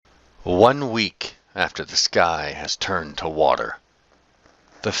1 week after the sky has turned to water,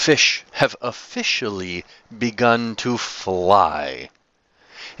 the fish have officially begun to fly.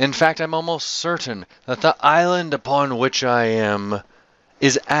 In fact, I'm almost certain that the island upon which I am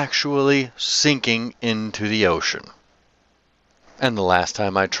is actually sinking into the ocean. And the last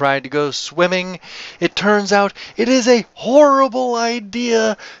time I tried to go swimming, it turns out it is a horrible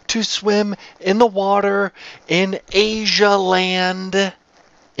idea to swim in the water in Asia land,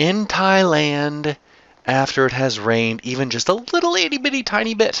 in Thailand, after it has rained even just a little itty bitty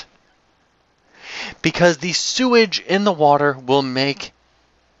tiny bit. Because the sewage in the water will make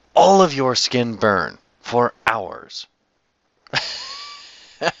all of your skin burn for hours.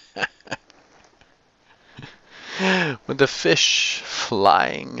 With the fish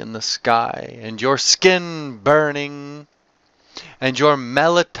flying in the sky, and your skin burning, and your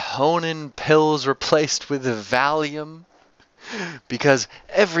melatonin pills replaced with Valium, because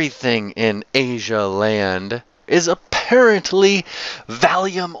everything in Asia land is apparently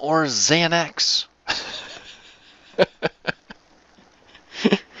Valium or Xanax.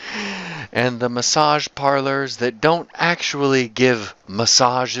 And the massage parlors that don't actually give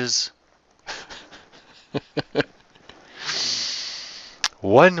massages.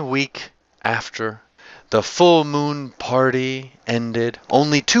 1 week after the full moon party ended,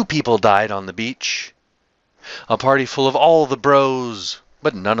 only 2 people died on the beach. A party full of all the bros,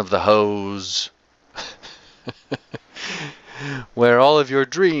 but none of the hoes. Where all of your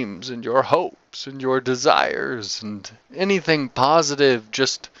dreams and your hopes and your desires and anything positive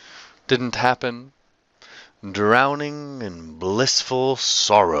just didn't happen. Drowning in blissful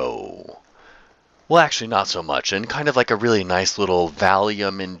sorrow. Well, actually not so much, and kind of like a really nice little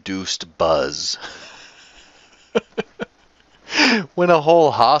Valium-induced buzz. When a whole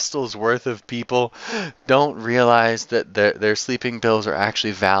hostel's worth of people don't realize that their sleeping pills are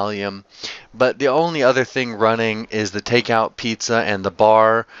actually Valium, but the only other thing running is the takeout pizza and the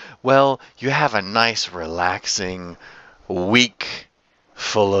bar, well, you have a nice relaxing week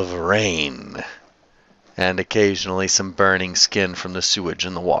full of rain and occasionally some burning skin from the sewage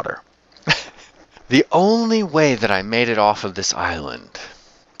in the water. The only way that I made it off of this island,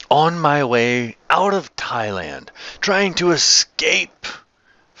 on my way out of Thailand, trying to escape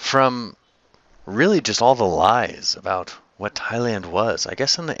from really just all the lies about what Thailand was, I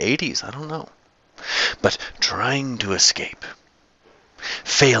guess in the 80s, I don't know. But trying to escape,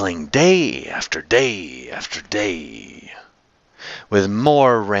 failing day after day after day, with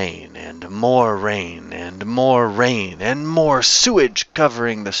more rain and more rain and more rain and more sewage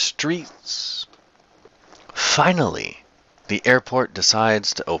covering the streets. Finally, the airport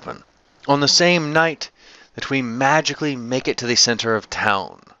decides to open on the same night that we magically make it to the center of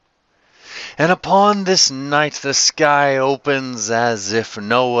town. And upon this night the sky opens as if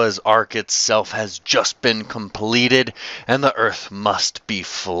Noah's Ark itself has just been completed and the earth must be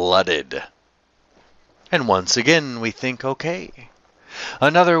flooded. And once again we think, okay,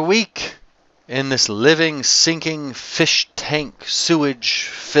 another week in this living, sinking, fish tank,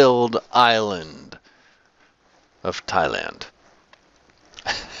 sewage-filled island of Thailand.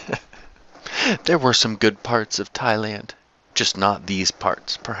 There were some good parts of Thailand, just not these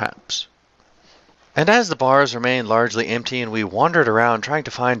parts, perhaps. And as the bars remained largely empty and we wandered around trying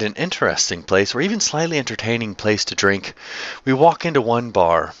to find an interesting place or even slightly entertaining place to drink, we walk into one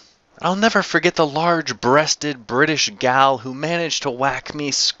bar. I'll never forget the large-breasted British gal who managed to whack me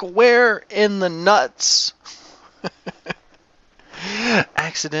square in the nuts.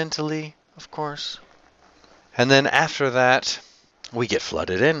 Accidentally, of course. And then after that, we get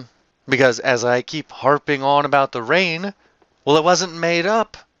flooded in. Because as I keep harping on about the rain, well, it wasn't made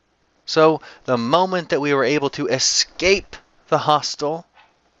up. So the moment that we were able to escape the hostel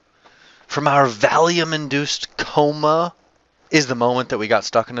from our Valium-induced coma is the moment that we got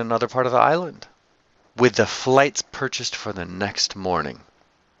stuck in another part of the island. With the flights purchased for the next morning.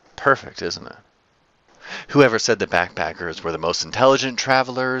 Perfect, isn't it? Whoever said the backpackers were the most intelligent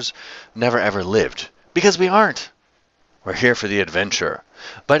travelers never ever lived. Because we aren't. We're here for the adventure.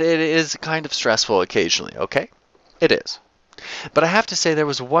 But it is kind of stressful occasionally, okay? It is. But I have to say there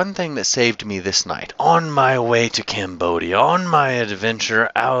was one thing that saved me this night. On my way to Cambodia. On my adventure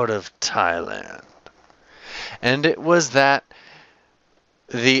out of Thailand. And it was that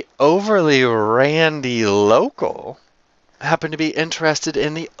the overly randy local happened to be interested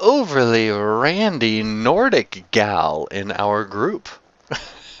in the overly randy Nordic gal in our group.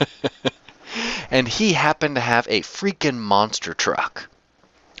 And he happened to have a freaking monster truck.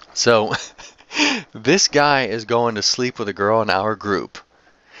 So, this guy is going to sleep with a girl in our group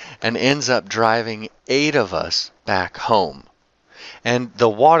and ends up driving 8 of us back home. And the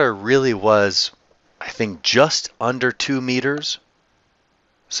water really was, I think, just under 2 meters.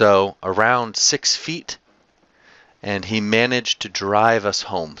 So around 6 feet. And he managed to drive us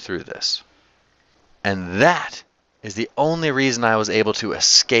home through this. And that is the only reason I was able to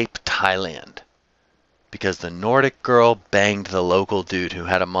escape Thailand. Because the Nordic girl banged the local dude who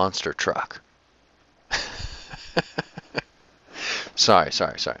had a monster truck. Sorry.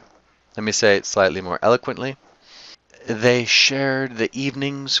 Let me say it slightly more eloquently. They shared the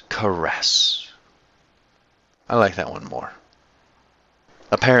evening's caress. I like that one more.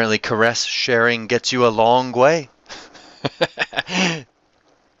 Apparently, caress sharing gets you a long way.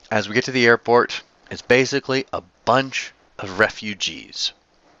 As we get to the airport, it's basically a bunch of refugees.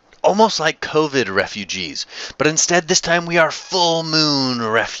 Almost like COVID refugees, but instead this time we are full moon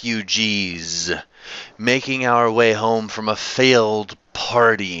refugees, making our way home from a failed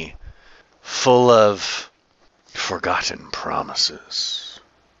party full of forgotten promises,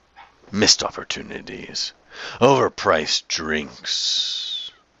 missed opportunities, overpriced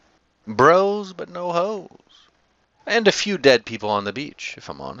drinks, bros but no hoes, and a few dead people on the beach, if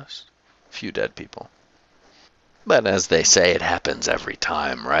I'm honest. A few dead people. But as they say, it happens every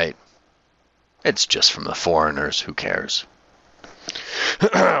time, right? It's just from the foreigners. Who cares?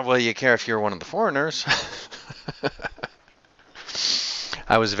 Well, you care if you're one of the foreigners.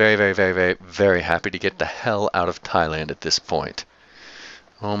 I was very happy to get the hell out of Thailand at this point.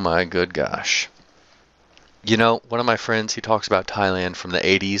 Oh my good gosh. You know, one of my friends, he talks about Thailand from the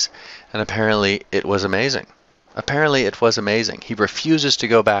 80s, and apparently it was amazing. He refuses to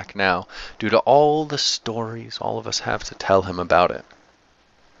go back now due to all the stories all of us have to tell him about it.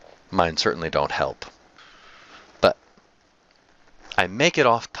 Mine certainly don't help. But I make it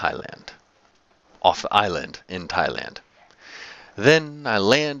off the island in Thailand. Then I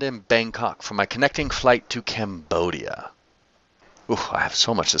land in Bangkok for my connecting flight to Cambodia. Ooh, I have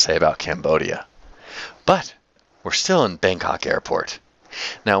so much to say about Cambodia. But we're still in Bangkok airport.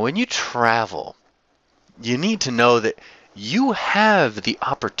 Now, when you travel, you need to know that you have the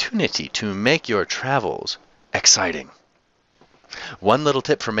opportunity to make your travels exciting. One little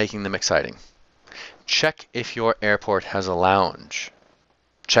tip for making them exciting. Check if your airport has a lounge.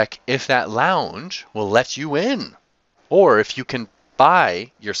 Check if that lounge will let you in. Or if you can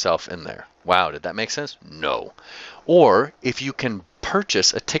buy yourself in there. Wow, did that make sense? No. Or if you can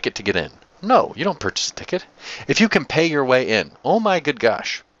purchase a ticket to get in. No, you don't purchase a ticket. If you can pay your way in. Oh my good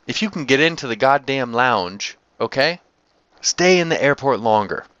gosh. If you can get into the goddamn lounge, okay? Stay in the airport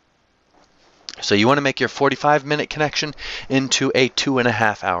longer. So you want to make your 45-minute connection into a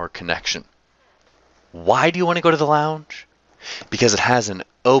 2.5-hour connection. Why do you want to go to the lounge? Because it has an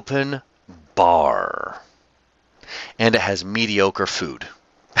open bar. And it has mediocre food.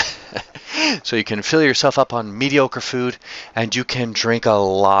 So you can fill yourself up on mediocre food, and you can drink a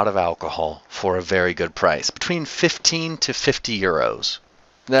lot of alcohol for a very good price. Between 15 to 50 euros.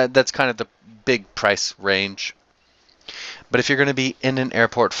 That's kind of the big price range. But if you're going to be in an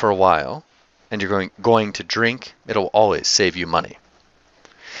airport for a while, and you're going to drink, it'll always save you money.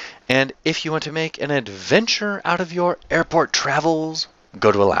 And if you want to make an adventure out of your airport travels,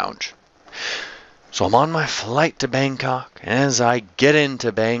 go to a lounge. So I'm on my flight to Bangkok, and as I get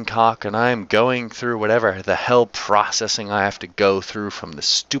into Bangkok and I'm going through whatever the hell processing I have to go through from the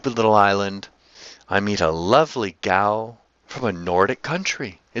stupid little island, I meet a lovely gal from a Nordic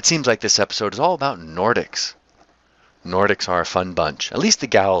country. It seems like this episode is all about Nordics. Nordics are a fun bunch. At least the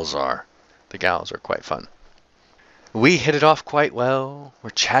gals are. The gals are quite fun. We hit it off quite well. We're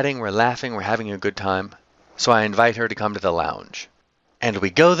chatting, we're laughing, we're having a good time. So I invite her to come to the lounge. And we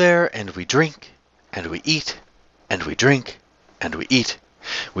go there and we drink. And we eat, and we drink, and we eat.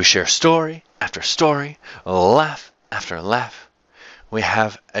 We share story after story, laugh after laugh. We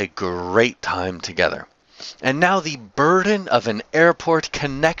have a great time together. And now the burden of an airport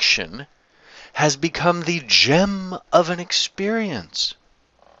connection has become the gem of an experience.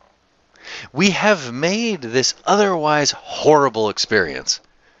 We have made this otherwise horrible experience,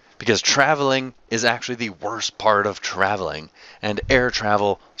 because traveling is actually the worst part of traveling, and air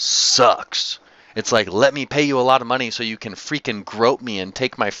travel sucks. It's like, let me pay you a lot of money so you can freaking grope me and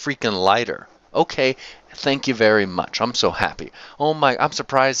take my freaking lighter. Okay, thank you very much. I'm so happy. Oh my, I'm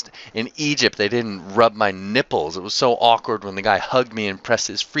surprised in Egypt they didn't rub my nipples. It was so awkward when the guy hugged me and pressed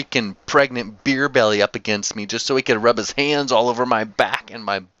his freaking pregnant beer belly up against me just so he could rub his hands all over my back and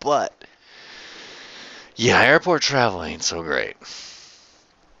my butt. Yeah, airport travel ain't so great.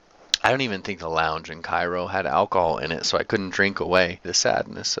 I don't even think the lounge in Cairo had alcohol in it, so I couldn't drink away the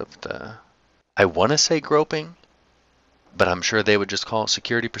sadness of the... I want to say groping, but I'm sure they would just call it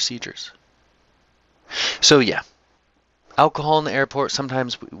security procedures. So yeah, Alcohol in the airport,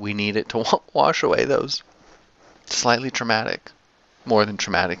 sometimes we need it to wash away those slightly traumatic, more than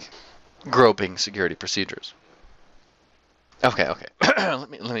traumatic, groping security procedures. Okay. let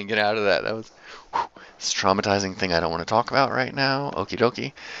me get out of that. That was this traumatizing thing I don't want to talk about right now. Okie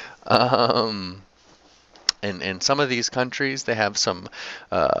dokie. Um, in some of these countries, they have some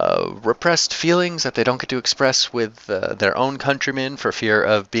repressed feelings that they don't get to express with their own countrymen for fear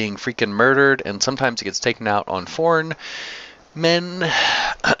of being freaking murdered, and sometimes it gets taken out on foreign men.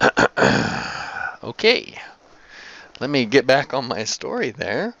 Okay, let me get back on my story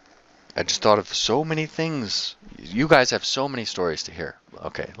there. I just thought of so many things. You guys have so many stories to hear.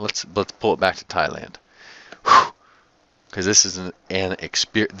 Okay, let's pull it back to Thailand. Because this is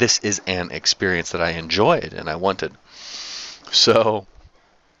an experience that I enjoyed and I wanted. So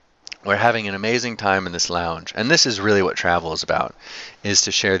we're having an amazing time in this lounge, and this is really what travel is about, is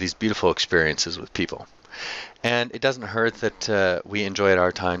to share these beautiful experiences with people. And it doesn't hurt that we enjoyed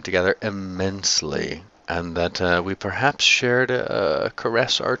our time together immensely, and that we perhaps shared a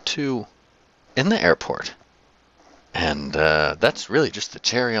caress or two in the airport. And that's really just the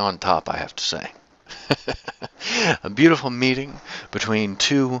cherry on top, I have to say. A beautiful meeting between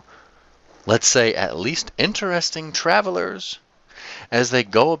two, let's say, at least interesting travelers as they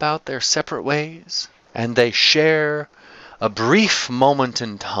go about their separate ways, and they share a brief moment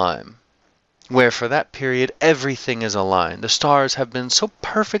in time where for that period everything is aligned. The stars have been so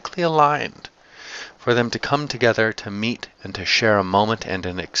perfectly aligned for them to come together to meet and to share a moment and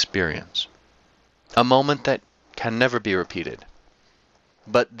an experience. A moment that can never be repeated,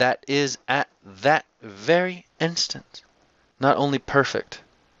 but that is at that very instant not only perfect,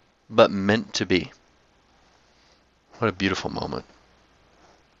 but meant to be. What a beautiful moment.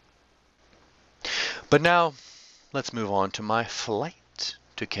 But now, let's move on to my flight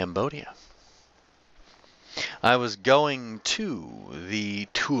to Cambodia. I was going to the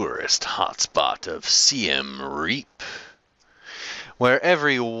tourist hotspot of Siem Reap, where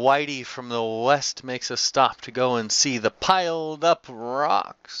every whitey from the west makes a stop to go and see the piled up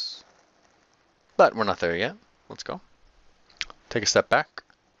rocks. But we're not there yet. Let's go. Take a step back.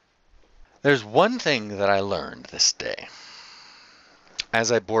 There's one thing that I learned this day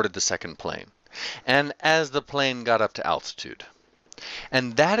as I boarded the second plane, and as the plane got up to altitude.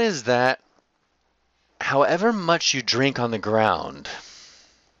 And that is that however much you drink on the ground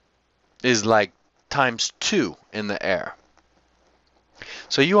is like times 2 in the air.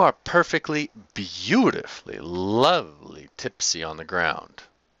 So you are perfectly, beautifully, lovely tipsy on the ground.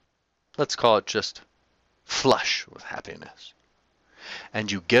 Let's call it just flush with happiness.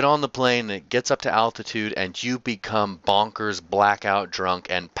 And you get on the plane, and it gets up to altitude, and you become bonkers, blackout drunk,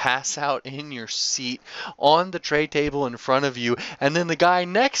 and pass out in your seat on the tray table in front of you, and then the guy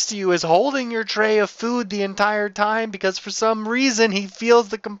next to you is holding your tray of food the entire time because for some reason he feels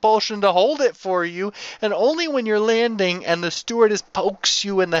the compulsion to hold it for you, and only when you're landing and the stewardess pokes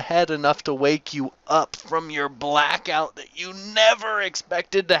you in the head enough to wake you up from your blackout that you never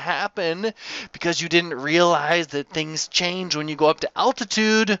expected to happen because you didn't realize that things change when you go up to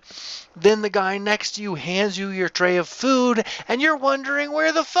altitude, then the guy next to you hands you your tray of food and you're wondering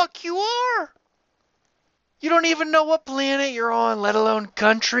where the fuck you are. You don't even know what planet you're on, let alone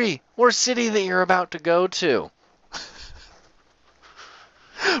country or city that you're about to go to.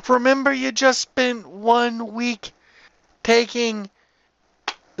 Remember, you just spent 1 week taking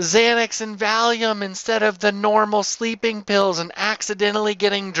Xanax and Valium instead of the normal sleeping pills and accidentally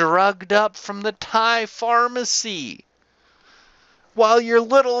getting drugged up from the Thai pharmacy. While your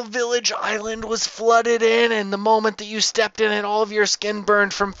little village island was flooded in, and the moment that you stepped in it, all of your skin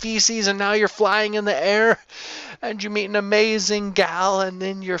burned from feces, and now you're flying in the air, and you meet an amazing gal, and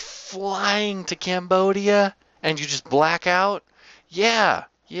then you're flying to Cambodia, and you just black out. Yeah.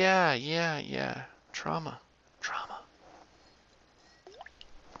 Trauma.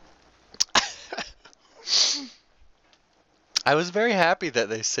 I was very happy that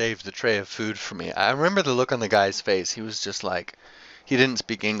they saved the tray of food for me. I remember the look on the guy's face. He was just like, he didn't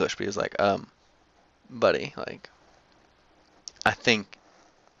speak English, but he was like, buddy, like, I think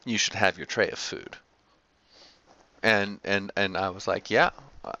you should have your tray of food. And I was like, yeah,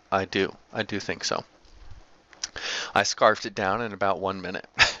 I do. I do think so. I scarfed it down in about 1 minute.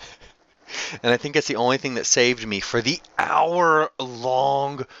 And I think it's the only thing that saved me for the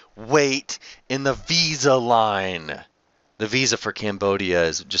hour-long wait in the visa line. The visa for Cambodia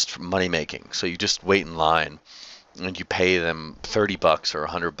is just money-making, so you just wait in line, and you pay them $30 or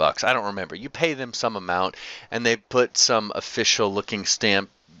 $100. I don't remember. You pay them some amount, and they put some official-looking stamp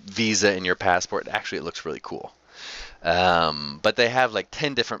visa in your passport. Actually, it looks really cool. But they have like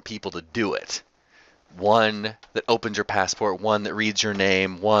 10 different people to do it. one that opens your passport, one that reads your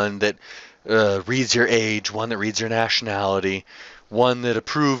name, one that reads your age, one that reads your nationality, one that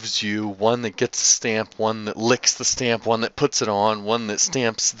approves you, one that gets the stamp, one that licks the stamp, one that puts it on, one that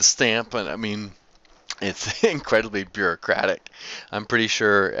stamps the stamp. And I mean, it's incredibly bureaucratic. I'm pretty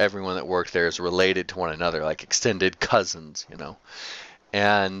sure everyone that worked there is related to one another, like extended cousins, you know.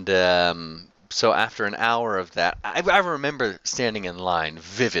 And so after an hour of that, I remember standing in line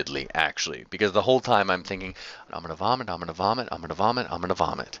vividly, actually, because the whole time I'm thinking, I'm going to vomit, I'm going to vomit, I'm going to vomit, I'm going to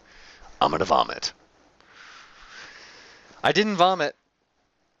vomit, I'm going to vomit. I didn't vomit.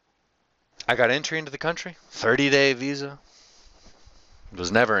 I got entry into the country, 30-day visa. It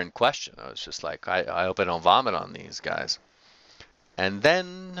was never in question. I was just like, I hope I don't vomit on these guys. And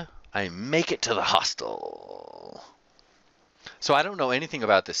then I make it to the hostel. So I don't know anything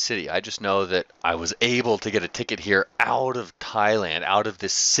about this city. I just know that I was able to get a ticket here out of Thailand, out of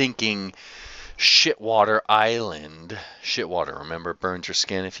this sinking shitwater island. Shitwater, remember, burns your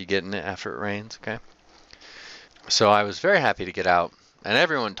skin if you get in it after it rains, okay? So I was very happy to get out. And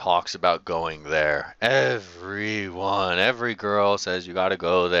everyone talks about going there. Everyone, every girl says you got to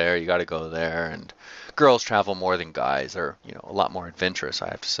go there, you got to go there. And girls travel more than guys. They're, you know, a lot more adventurous, I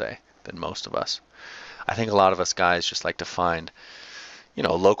have to say, than most of us. I think a lot of us guys just like to find, you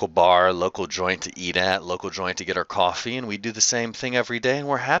know, a local bar, local joint to eat at, local joint to get our coffee, and we do the same thing every day, and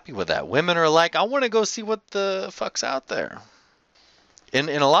we're happy with that. Women are like, I want to go see what the fuck's out there. In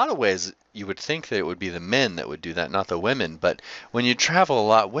a lot of ways, you would think that it would be the men that would do that, not the women. But when you travel a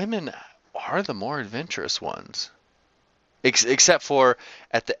lot, women are the more adventurous ones. Except for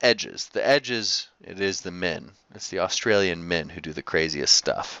at the edges. The edges, it is the men. It's the Australian men who do the craziest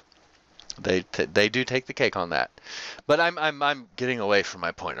stuff. They do take the cake on that. But I'm getting away from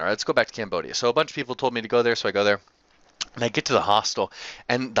my point. All right, let's go back to Cambodia. So a bunch of people told me to go there, so I go there. And I get to the hostel,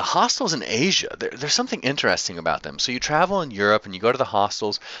 and the hostels in Asia, there's something interesting about them. So you travel in Europe and you go to the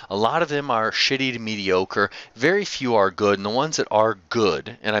hostels. A lot of them are shitty to mediocre. Very few are good, and the ones that are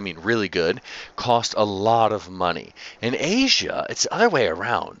good, and I mean really good, cost a lot of money. In Asia, it's the other way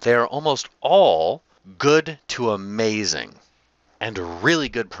around. They're almost all good to amazing and really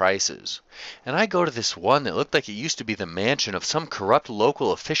good prices. And I go to this one that looked like it used to be the mansion of some corrupt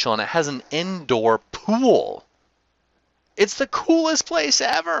local official, and it has an indoor pool. It's the coolest place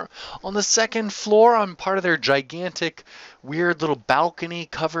ever. On the second floor, on part of their gigantic, weird little balcony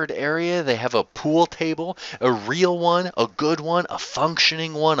covered area, they have a pool table, a real one, a good one, a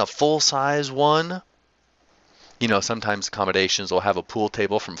functioning one, a full-size one. You know, sometimes accommodations will have a pool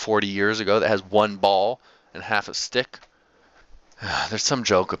table from 40 years ago that has one ball and half a stick. There's some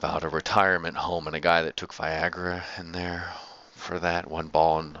joke about a retirement home and a guy that took Viagra in there for that. One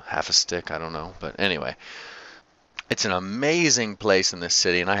ball and half a stick, I don't know. But anyway. It's an amazing place in this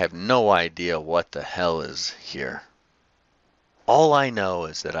city, and I have no idea what the hell is here. All I know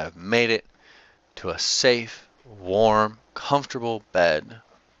is that I've made it to a safe, warm, comfortable bed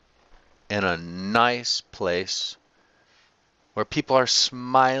in a nice place where people are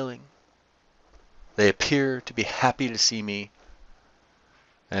smiling. They appear to be happy to see me,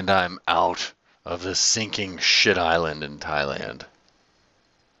 and I'm out of this sinking shit island in Thailand.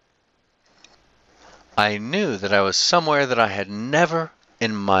 I knew that I was somewhere that I had never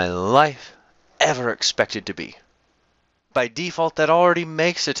in my life ever expected to be. By default, that already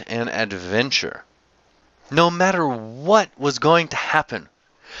makes it an adventure. No matter what was going to happen,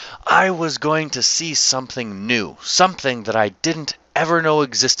 I was going to see something new, something that I didn't ever know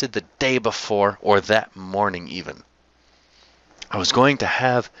existed the day before or that morning even. I was going to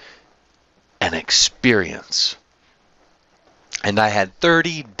have an experience. And I had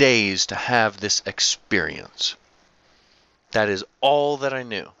 30 days to have this experience. That is all that I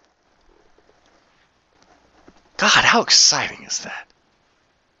knew. God, how exciting is that?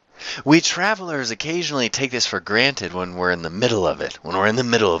 We travelers occasionally take this for granted when we're in the middle of it, when we're in the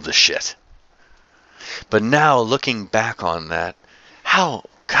middle of the shit. But now, looking back on that, how,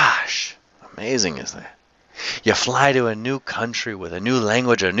 gosh, amazing is that? You fly to a new country with a new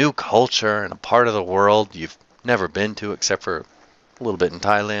language, a new culture, and a part of the world you've never been to except for a little bit in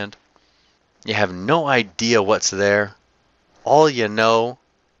Thailand. You have no idea what's there. All you know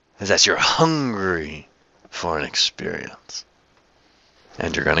is that you're hungry for an experience.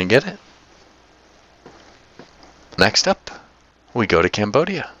 And you're going to get it. Next up, we go to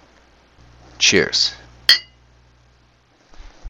Cambodia. Cheers.